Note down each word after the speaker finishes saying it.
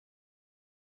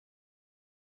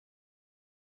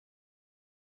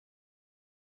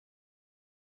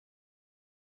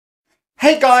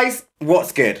Hey guys,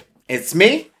 what's good? It's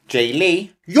me,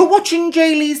 J-Lei. You're watching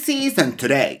J-Lei Season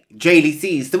today. J-Lei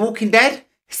sees The Walking Dead,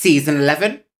 Season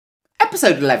 11,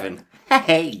 Episode 11.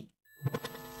 Hey!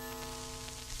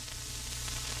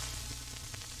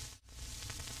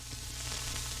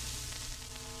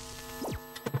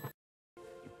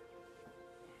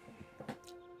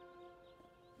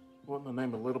 What in the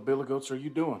name of little billy goats are you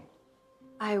doing?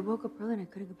 I woke up early and I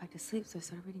couldn't go back to sleep, so I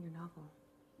started reading your novel.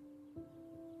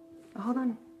 Oh, hold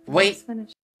on. Wait,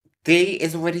 Dee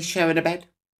is already sharing a bed?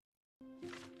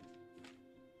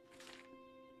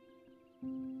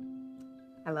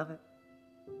 I love it.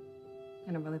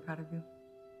 And I'm really proud of you.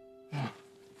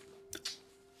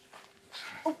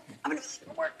 Oh, I'm gonna sleep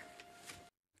at work.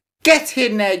 Get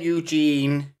in there,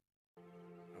 Eugene.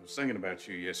 I was thinking about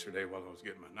you yesterday while I was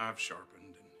getting my knife sharpened.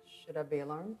 And... Should I be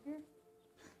alarmed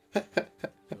here?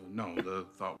 no, the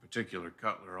thought particular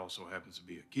cutler also happens to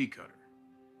be a key cutter.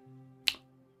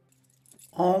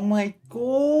 Oh my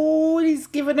god, he's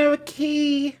giving her a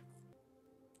key.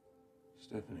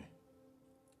 Stephanie,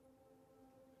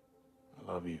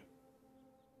 I love you.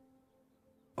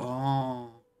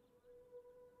 Oh.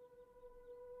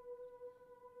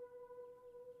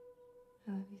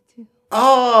 I love you too.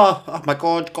 Oh my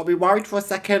god, got me worried for a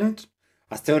second.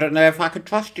 I still don't know if I can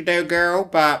trust you though, girl,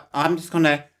 but I'm just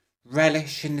gonna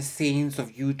relish in the scenes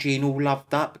of Eugene all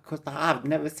loved up because I've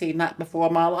never seen that before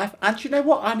in my life. And you know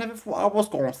what? I never thought I was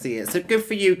gonna see it. So good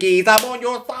for you, geez. I'm on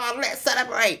your side. Let's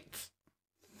celebrate.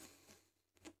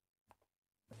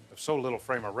 With so little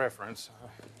frame of reference, I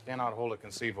cannot wholly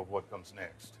conceive of what comes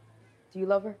next. Do you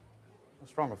love her? A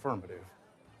strong affirmative.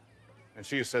 And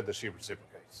she has said that she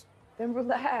reciprocates. Then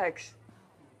relax.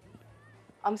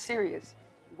 I'm serious.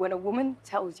 When a woman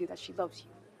tells you that she loves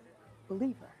you,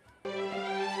 believe her.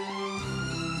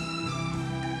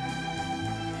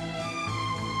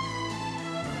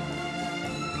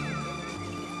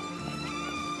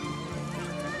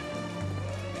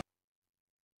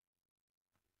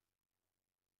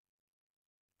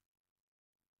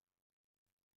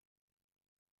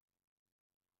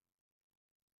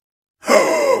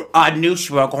 I knew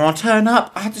she was going to turn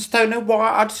up. I just don't know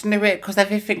why. I just knew it because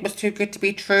everything was too good to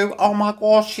be true. Oh my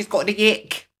gosh, she's got the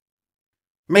ick.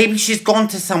 Maybe she's gone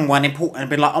to someone important and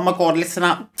been like, oh my god, listen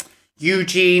up.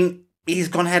 Eugene, he's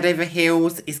gone head over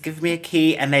heels. He's given me a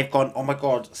key and they've gone, oh my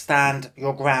god, stand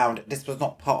your ground. This was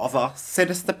not part of our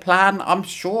sinister plan. I'm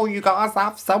sure you guys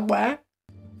have somewhere.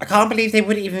 I can't believe they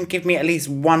wouldn't even give me at least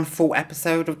one full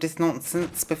episode of this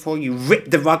nonsense before you rip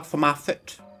the rug from my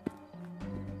foot.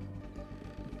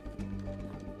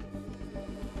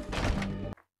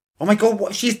 Oh my god,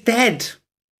 what? She's dead.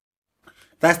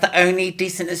 That's the only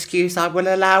decent excuse I will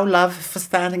allow, love, for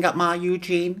standing up my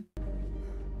Eugene.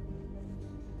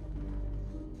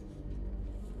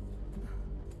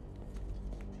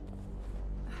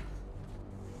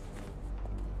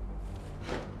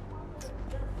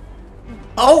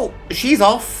 Oh, she's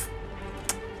off.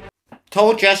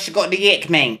 Told you she got the ick,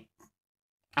 mate.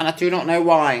 And I do not know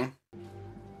why.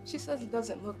 She says it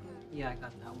doesn't look good. Yeah, I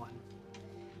got that one.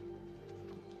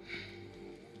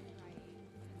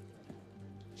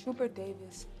 Trooper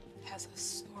Davis has a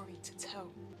story to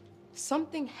tell.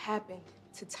 Something happened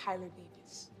to Tyler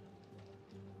Davis.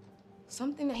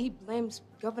 Something that he blames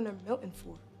Governor Milton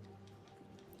for.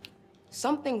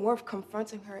 Something worth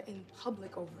confronting her in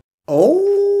public over.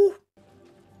 Oh?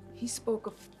 He spoke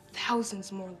of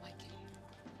thousands more like him.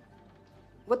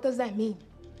 What does that mean?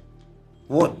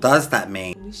 What does that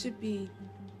mean? We should be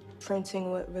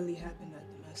printing what really happened at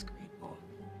the masquerade ball.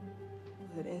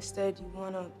 But instead, you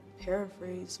want to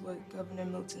paraphrase what Governor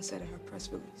Milton said in her press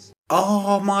release.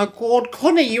 Oh my god,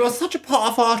 Connie, you are such a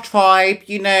part of our tribe.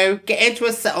 You know, get into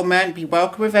a settlement, be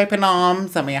welcomed with open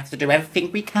arms, and we have to do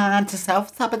everything we can to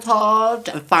self-sabotage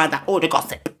and find out all the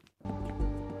gossip.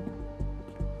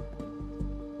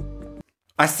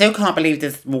 I still can't believe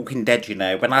this Walking Dead, you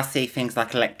know, when I see things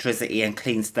like electricity and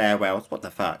clean stairwells. What the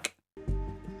fuck?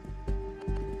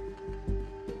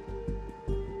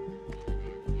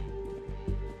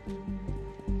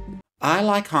 I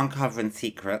like uncovering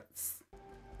secrets.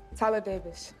 Tyler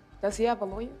Davis, does he have a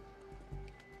lawyer?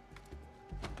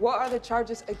 What are the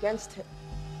charges against him?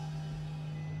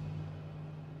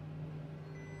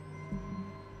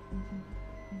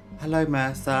 Hello,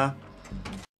 Mercer.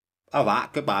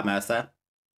 Alright, goodbye, Mercer.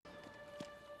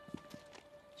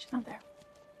 She's not there.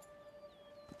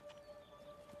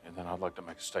 And then I'd like to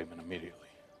make a statement immediately.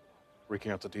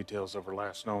 Recount the details of her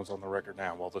last knowns on the record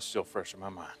now while this is still fresh in my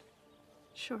mind.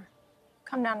 Sure.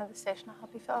 Come down to the station. I'll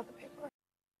help you fill out the paperwork.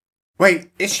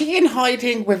 Wait, is she in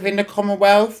hiding within the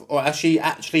Commonwealth or has she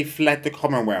actually fled the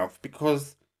Commonwealth?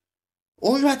 Because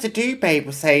All you had to do, babe,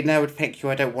 was say, no, thank you,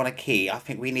 I don't want a key. I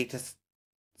think we need to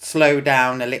slow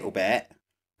down a little bit.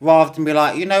 Rather than be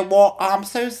like, you know what, I'm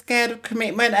so scared of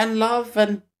commitment and love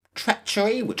and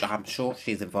treachery, which I'm sure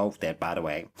she's involved in, by the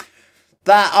way,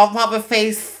 that I'd rather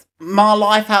face my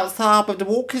life outside with the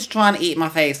walkers trying to eat my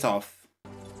face off.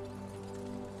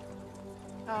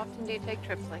 How often do you take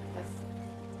trips like this?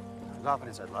 As often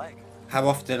as I'd like. How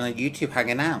often are you two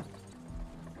hanging out?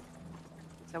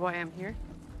 Is that why I'm here?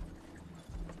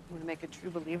 You want to make a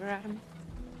true believer out of me?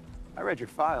 I read your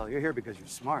file. You're here because you're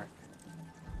smart.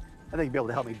 I think you'll be able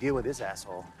to help me deal with this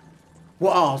asshole.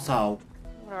 What arsehole?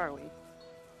 What are we?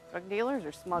 Drug dealers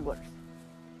or smugglers?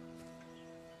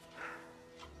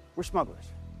 We're smugglers.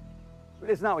 But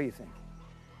it's not what you think.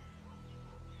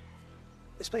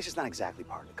 This place is not exactly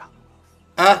part of the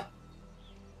Commonwealth.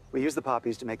 We use the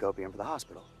poppies to make opium for the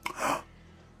hospital.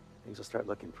 Things will start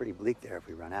looking pretty bleak there if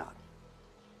we run out.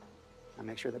 I'll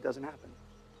make sure that doesn't happen.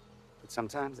 But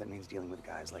sometimes that means dealing with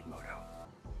guys like Moto.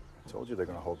 I told you they're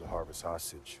gonna hold the harvest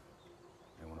hostage.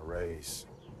 They want to raise.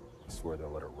 I swear they'll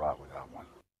let her rot without one.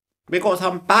 We got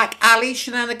some back alley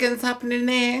shenanigans happening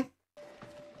there.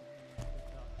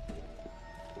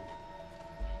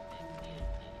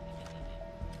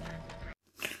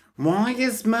 Why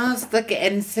is Mercer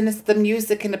getting sinister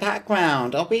music in the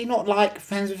background? Are we not like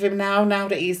friends with him now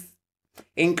that he's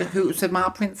in cahoots with my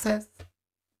princess?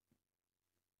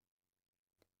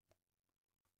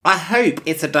 I hope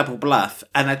it's a double bluff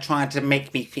and they're trying to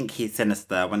make me think he's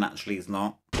sinister when actually he's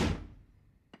not.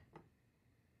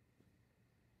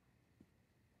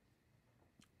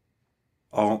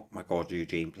 Oh my god,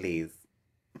 Eugene, please.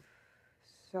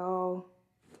 So,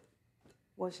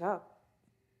 what's up?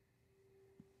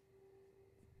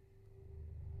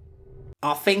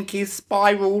 I think he's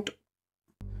spiraled.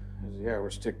 As the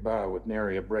hours tick by with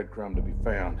nary a breadcrumb to be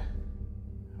found,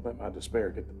 I let my despair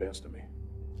get the best of me.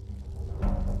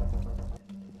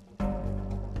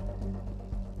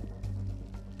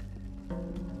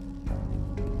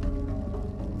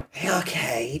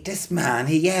 Okay, this man,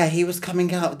 he was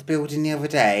coming out of the building the other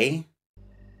day.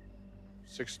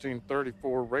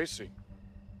 1634 racing.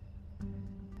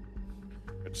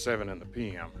 At 7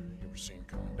 p.m., you were seen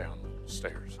coming down the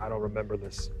stairs. I don't remember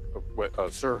this.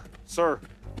 Sir,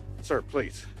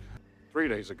 please. 3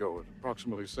 days ago at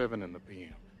approximately 7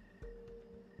 p.m.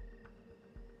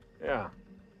 Yeah.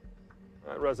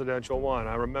 That residential one,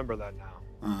 I remember that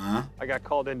now. I got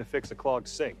called in to fix a clogged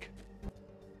sink.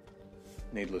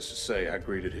 Needless to say, I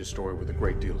greeted his story with a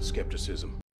great deal of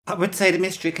skepticism. I would say the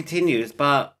mystery continues,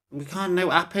 but we can't know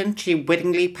what happened. She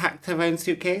wittingly packed her own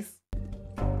suitcase.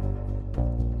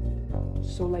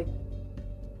 So, like,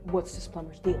 what's this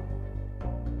plumber's deal?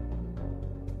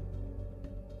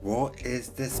 What is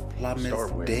this plumber's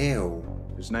Start with. deal?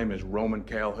 His name is Roman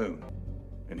Calhoun,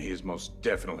 and he is most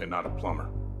definitely not a plumber.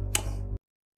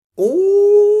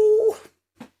 Ooh,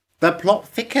 the plot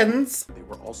thickens. They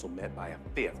were also met by a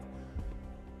fifth,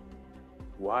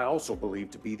 who I also believe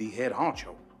to be the head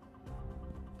honcho.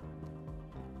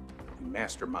 The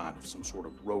mastermind of some sort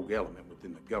of rogue element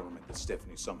within the government that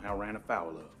Stephanie somehow ran afoul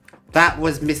of. That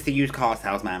was Mr. Used Car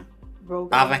Salesman.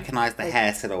 Rogue I recognise the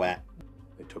hair silhouette.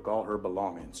 They took all her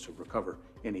belongings to recover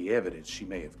any evidence she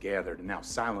may have gathered, and now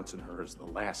silencing her is the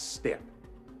last step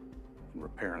in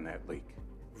repairing that leak.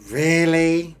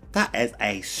 Really? That is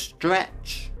a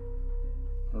stretch.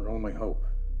 Her only hope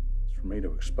is for me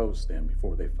to expose them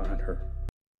before they find her.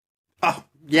 Oh,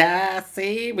 yeah,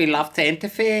 see? We love to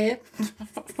interfere.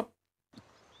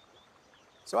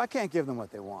 So I can't give them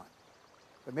what they want.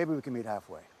 But maybe we can meet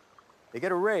halfway. They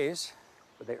get a raise,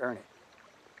 but they earn it.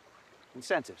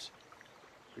 Incentives.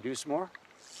 Produce more.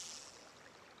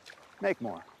 Make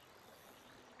more.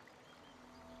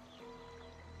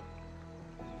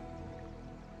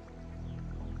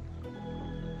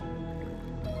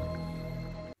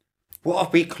 What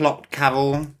have we clocked,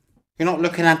 Carol? You're not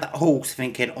looking at that horse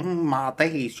thinking, oh my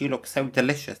days, you look so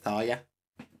delicious, are you?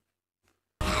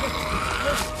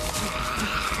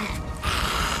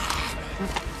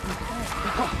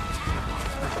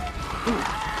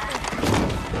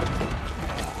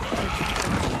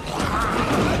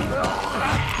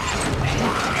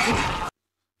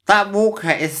 That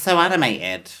walker is so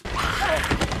animated.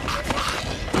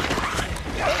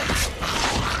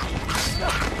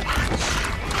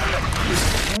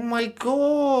 Oh my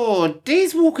god,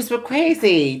 these walkers were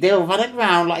crazy. They were running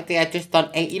around like they had just done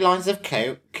 80 lines of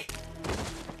coke.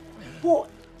 What?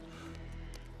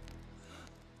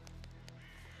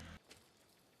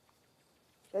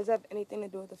 Does that have anything to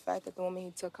do with the fact that the woman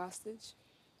he took hostage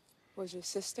was your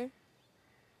sister?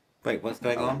 Wait, what's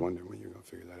going I on? wonder when you're gonna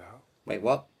figure that out. Wait,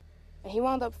 what? And he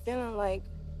wound up feeling like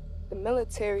the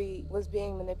military was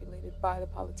being manipulated by the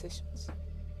politicians.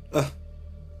 Ugh.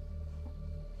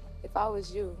 If I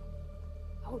was you,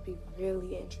 I would be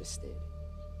really interested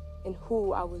in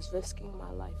who I was risking my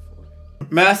life for.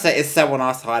 Mercer is so on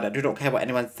our side. I do not care what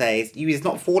anyone says. You is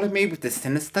not fooling me with the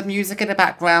sinister music in the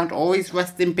background or his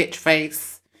resting bitch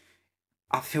face.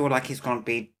 I feel like he's going to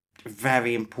be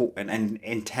very important and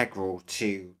integral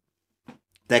to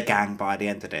the gang by the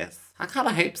end of this. I kind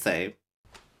of hope so.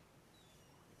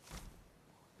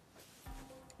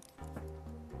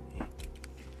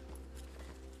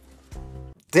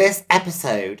 This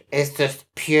episode is just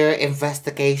pure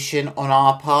investigation on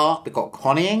our part. We got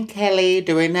Connie and Kelly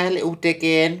doing their little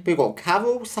digging. We got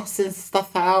Carol sussing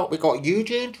stuff out. We got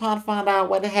Eugene trying to find out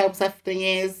where the hell everything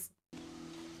is. He's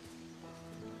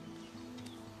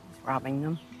robbing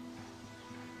them.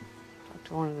 Talked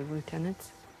to one of the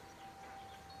lieutenants.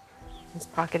 He's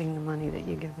pocketing the money that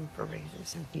you give him for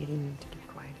raises and getting them to keep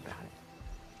quiet about it.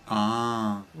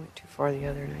 Ah. Went too far the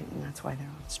other night, and that's why they're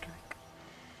on strike.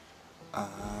 Oh.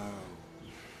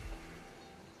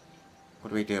 What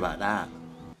do we do about that?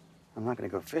 I'm not gonna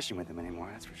go fishing with him anymore,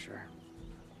 that's for sure.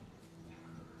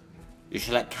 You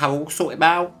should let Carol sort him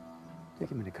out. Take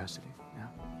him into custody, yeah.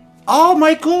 Oh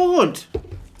my god!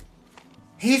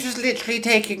 He's just literally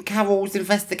taking Carol's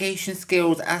investigation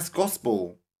skills as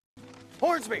gospel.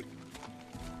 Hornsby!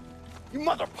 You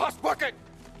mother puss bucket!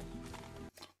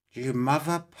 You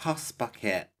mother puss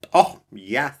bucket. Oh,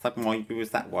 yes, I'm going to use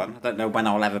that one. I don't know when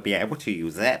I'll ever be able to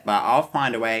use it, but I'll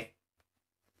find a way.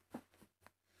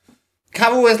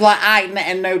 Carol is like, I ain't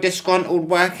letting no disgruntled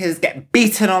workers get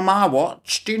beaten on my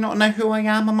watch. Do you not know who I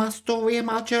am and my story and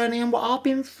my journey and what I've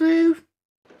been through?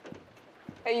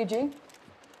 Hey, Eugene.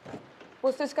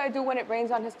 What's this guy do when it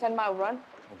rains on his 10-mile run?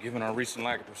 Well, given our recent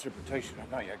lack of precipitation, I've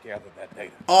not yet gathered that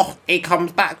data. Oh, he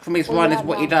comes back from his run is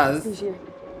what he does. He's here.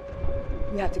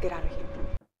 We have to get out of here.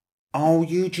 Oh,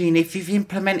 Eugene, if you've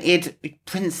implemented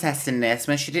Princess in this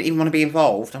when she didn't even want to be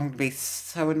involved, I'm going to be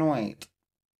so annoyed.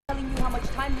 I'm telling you how much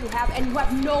time you have, and you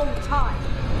have no time.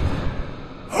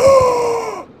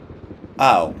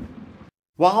 Oh.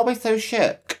 Why are we so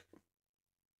shook?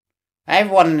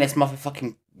 Everyone in this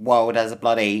motherfucking world has a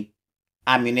bloody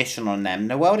ammunition on them.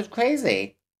 The world is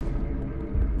crazy.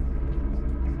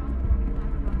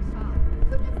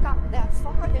 Couldn't have gotten that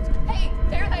far. Hey,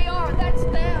 there they are. That's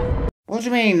them. What do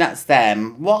you mean that's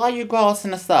them? Why are you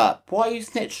grassing us up? Why are you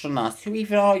snitched on us? Who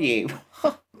even are you?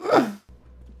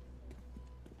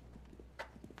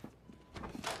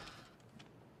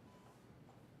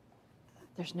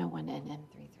 There's no one in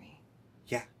M33.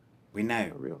 Yeah, we know.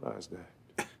 I realize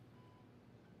that.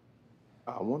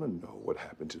 I want to know what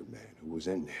happened to the man who was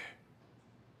in there.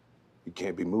 He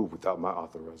can't be moved without my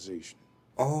authorization.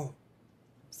 Oh.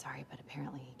 Sorry, but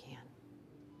apparently he can.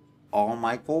 Oh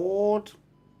my god.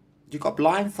 You got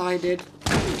blindsided.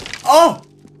 Oh!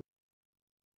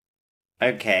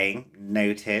 Okay,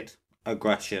 noted.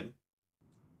 Aggression.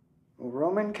 Well,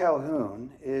 Roman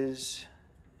Calhoun is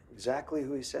exactly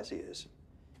who he says he is.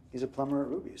 He's a plumber at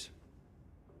Ruby's.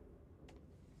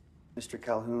 Mr.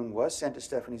 Calhoun was sent to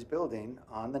Stephanie's building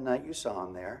on the night you saw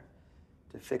him there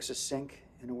to fix a sink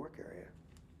in a work area.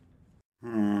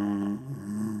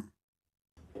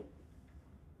 I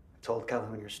told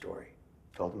Calhoun your story,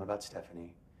 told him about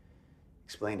Stephanie,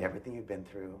 explained everything you've been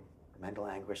through, the mental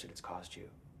anguish that it's caused you,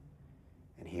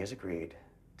 and he has agreed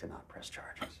to not press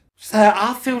charges. So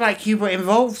I feel like you were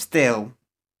involved still.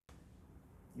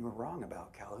 You were wrong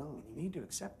about Calhoun. You need to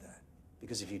accept that,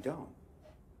 because if you don't,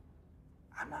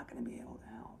 I'm not going to be able to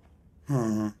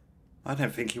help. I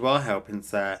don't think you are helping,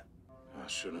 sir. I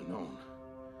should have known.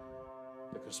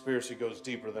 The conspiracy goes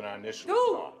deeper than I initially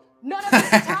Dude, thought. none of this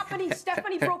is happening.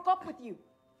 Stephanie broke up with you.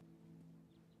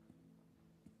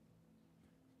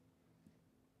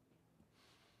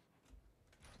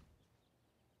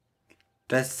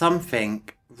 There's something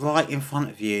right in front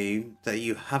of you that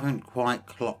you haven't quite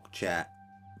clocked yet.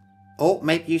 Or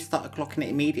maybe you started clocking it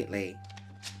immediately.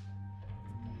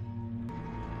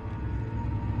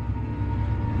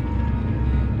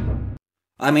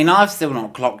 I mean, I've still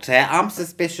not clocked it. I'm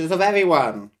suspicious of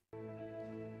everyone.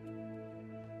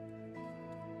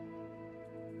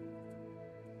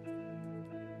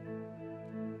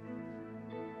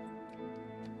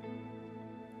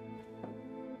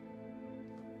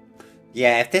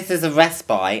 Yeah, if this is a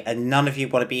respite and none of you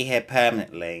want to be here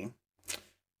permanently,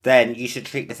 then you should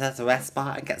treat this as a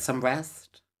respite and get some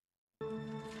rest.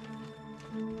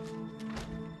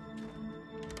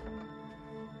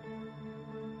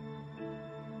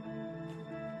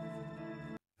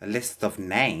 A list of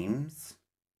names?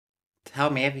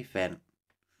 Tell me everything.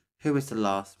 Who was the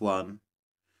last one?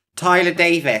 Tyler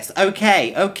Davis.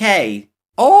 Okay, okay.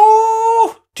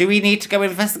 Oh! Do we need to go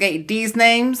investigate these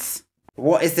names?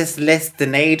 What is this list the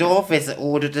made of? Is it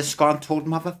all the disgruntled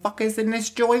motherfuckers in this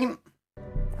joint?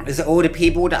 Is it all the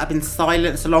people that have been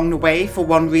silenced along the way for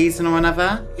one reason or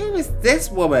another? Who is this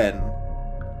woman?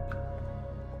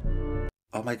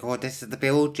 Oh my god, this is the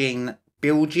Bilgene.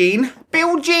 Bilgene?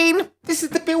 Bilgene! This is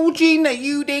the Bilgene that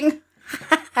Eugene.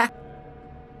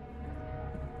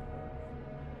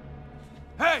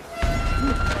 Hey!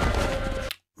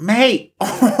 Mate!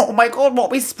 Oh my god, what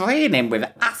are we spraying him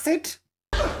with? Acid?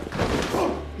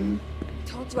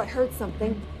 Told you I heard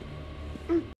something.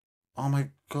 Oh my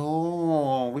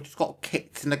god, we just got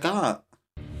kicked in the gut.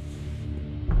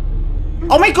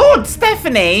 Oh my god,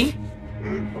 Stephanie!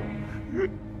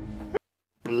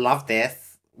 Love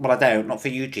this. Well, I don't, not for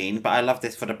Eugene, but I love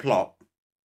this for the plot.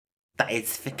 That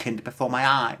is thickened before my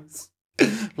eyes.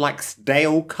 Like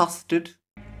stale custard.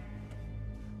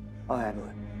 I'll handle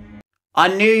it. I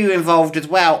knew you were involved as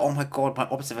well. Oh my god, my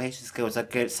observation skills are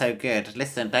good, so good.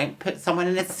 Listen, don't put someone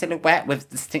in a silhouette with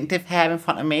distinctive hair in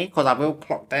front of me, because I will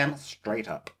clock them straight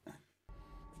up.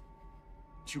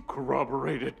 You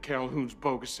corroborated Calhoun's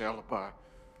bogus alibi.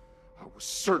 I was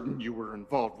certain you were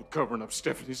involved with covering up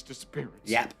Stephanie's disappearance.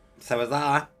 Yep, so was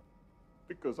I.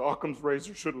 Because Occam's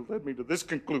razor should have led me to this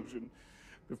conclusion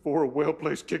before a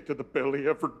well-placed kick to the belly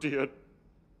ever did.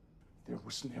 There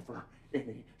was never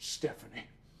any Stephanie.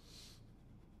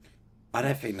 I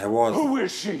don't think there was. Who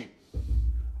is she?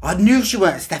 I knew she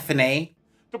weren't Stephanie.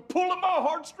 To pull at my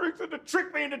heartstrings and to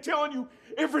trick me into telling you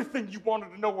everything you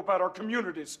wanted to know about our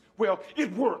communities. Well,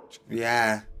 it worked.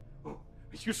 Yeah.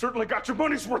 You certainly got your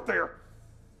money's worth there.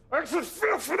 I just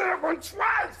feel for that one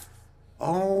twice.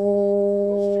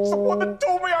 Oh. Someone that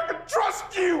told me I could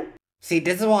trust you. See,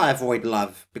 this is why I avoid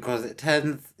love, because it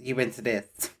turns you into this.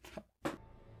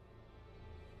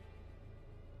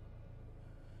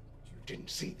 You didn't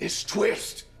see this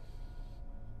twist.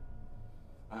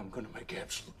 I'm gonna make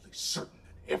absolutely certain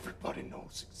that everybody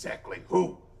knows exactly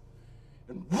who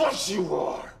and what you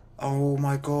are. Oh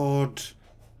my god.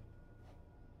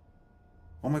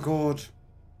 Oh my god.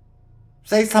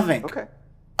 Say something. Okay.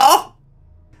 Oh!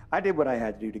 I did what I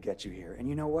had to do to get you here, and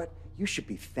you know what? You should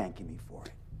be thanking me for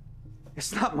it.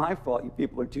 It's not my fault you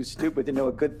people are too stupid to know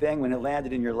a good thing when it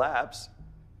landed in your laps.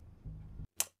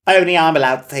 Only I'm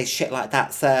allowed to say shit like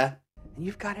that, sir. And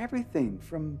you've got everything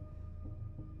from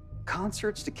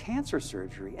concerts to cancer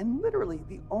surgery, and literally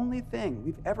the only thing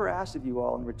we've ever asked of you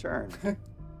all in return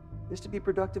is to be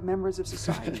productive members of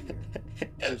society here,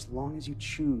 for as long as you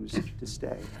choose to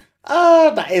stay.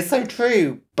 Oh, that is so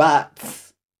true, but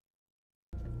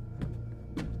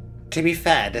to be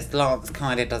fair, this Lance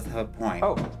kind of does have a point.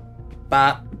 Oh.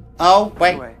 But, oh,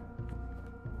 wait. Anyway,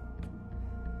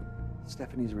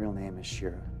 Stephanie's real name is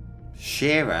Shira.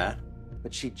 Shira?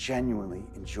 But she genuinely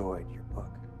enjoyed your book.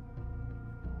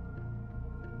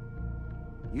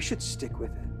 You should stick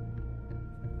with it.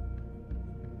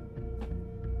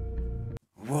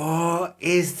 What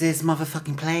is this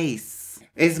motherfucking place?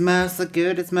 Is Mercer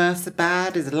good? Is Mercer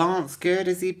bad? Is Lance good?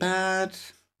 Is he bad?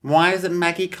 Why hasn't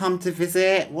Maggie come to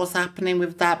visit? What's happening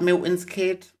with that Milton's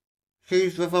kid?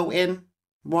 Who's revolting?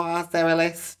 Why is there a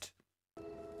list?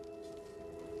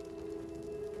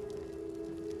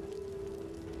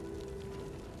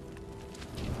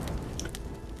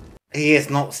 He is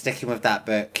not sticking with that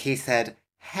book. He said,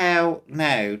 hell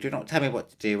no, do not tell me what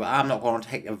to do. I'm not going to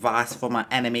take advice from my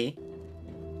enemy.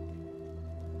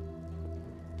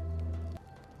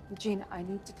 Eugene, I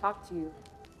need to talk to you.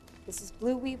 This is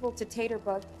Blue Weevil to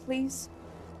Taterbug. Please,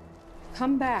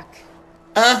 come back.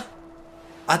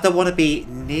 I don't want to be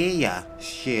near ya,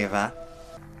 Shira.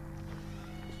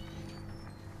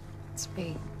 It's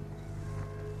me.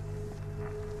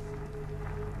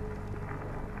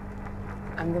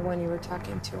 I'm the one you were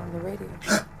talking to on the radio.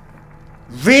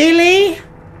 Really?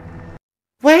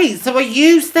 Wait, so are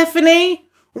you Stephanie?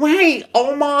 Wait,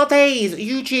 oh my days.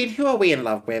 Eugene, who are we in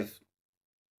love with?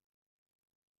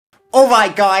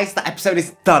 Alright guys, the episode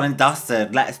is done and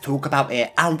dusted. Let's talk about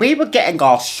it. And we were getting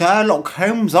our Sherlock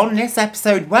Holmes on this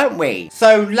episode, weren't we?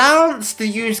 So Lance, the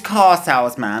used car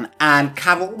salesman, and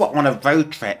Carol were on a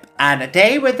road trip. And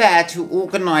they were there to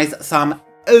organise some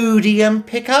odium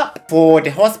pickup for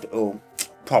the hospital.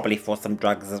 Probably for some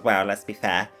drugs as well, let's be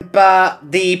fair.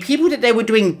 But the people that they were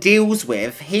doing deals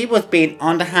with, he was being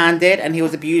underhanded and he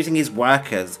was abusing his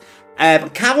workers.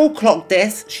 Carol clocked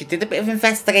this, she did a bit of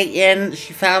investigating,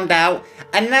 she found out,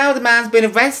 and now the man's been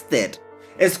arrested.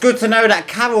 It's good to know that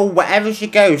Carol, wherever she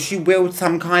goes, she wields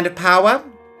some kind of power.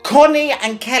 Connie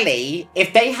and Kelly,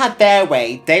 if they had their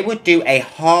way, they would do a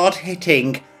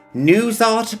hard-hitting news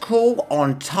article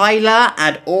on Tyler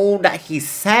and all that he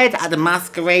said at the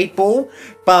masquerade ball,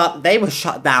 but they were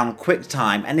shut down quick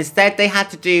time, and instead they had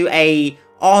to do a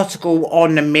article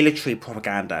on the military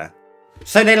propaganda.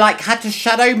 So they like had to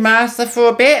shadow Mercer for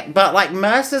a bit, but like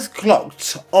Mercer's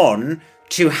clocked on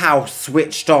to how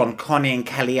switched on Connie and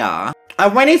Kelly are.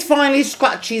 And when he's finally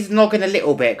scratched his noggin a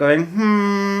little bit, going,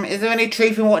 is there any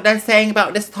truth in what they're saying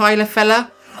about this Tyler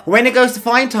fella? When he goes to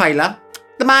find Tyler,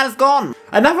 the man's gone.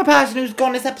 Another person who's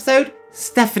gone this episode,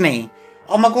 Stephanie.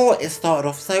 Oh my god, it started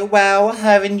off so well.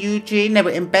 Her and Eugene, they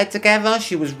were in bed together.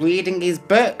 She was reading his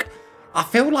book. I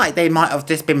feel like they might have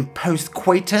just been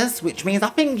post-coitus, which means I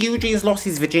think Eugene's lost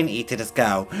his virginity to this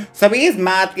girl. So he is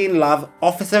madly in love,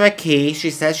 offers her a key, she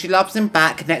says she loves him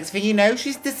back, next thing you know,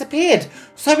 she's disappeared.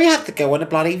 So we have to go on a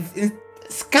bloody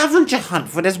scavenger hunt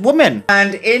for this woman.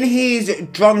 And in his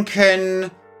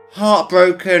drunken,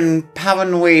 heartbroken,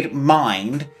 paranoid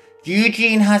mind,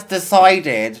 Eugene has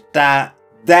decided that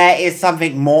there is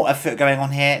something more afoot going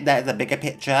on here. There's a bigger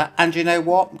picture. And you know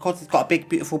what? Because he's got a big,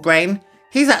 beautiful brain,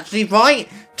 he's actually right.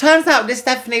 Turns out this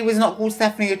Stephanie was not called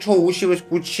Stephanie at all. She was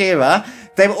called Shira.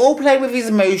 They were all playing with his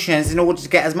emotions in order to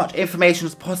get as much information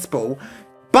as possible.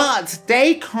 But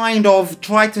they kind of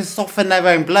tried to soften their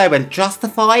own blow and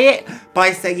justify it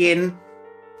by saying,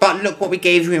 but look what we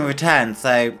gave you in return.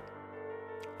 So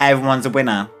everyone's a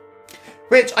winner.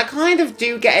 Which I kind of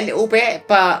do get a little bit,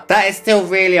 but that is still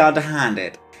really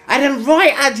underhanded. And then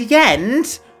right at the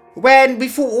end, when we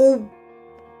thought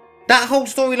that whole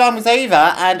storyline was over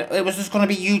and it was just going to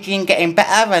be Eugene getting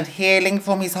better and healing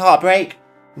from his heartbreak.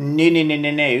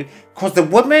 No. Because the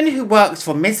woman who works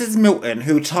for Mrs. Milton,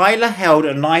 who Tyler held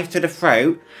a knife to the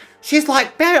throat, she's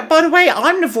like, by the way,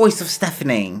 I'm the voice of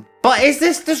Stephanie. But is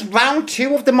this just round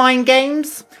 2 of the mind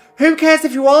games? Who cares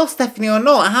if you are Stephanie or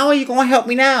not? How are you going to help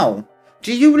me now?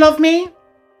 Do you love me?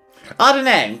 I don't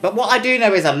know, but what I do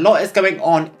know is a lot is going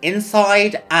on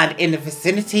inside and in the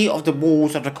vicinity of the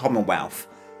walls of the Commonwealth.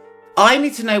 I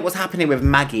need to know what's happening with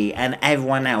Maggie and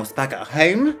everyone else back at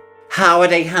home. How are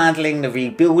they handling the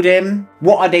rebuilding?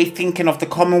 What are they thinking of the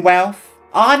Commonwealth?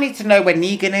 I need to know where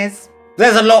Negan is.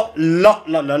 There's a lot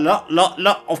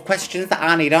of questions that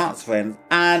I need answering.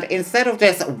 And instead of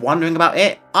just wondering about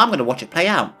it, I'm going to watch it play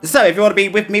out. So if you want to be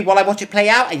with me while I watch it play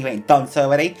out and you ain't done so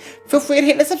already, feel free to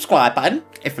hit the subscribe button.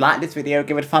 If you like this video,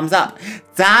 give it a thumbs up.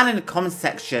 Down in the comments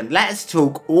section, let's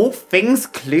talk all things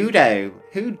Cluedo.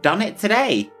 Who done it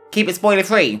today? Keep it spoiler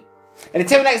free. And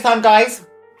until next time, guys,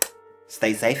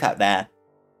 stay safe out there.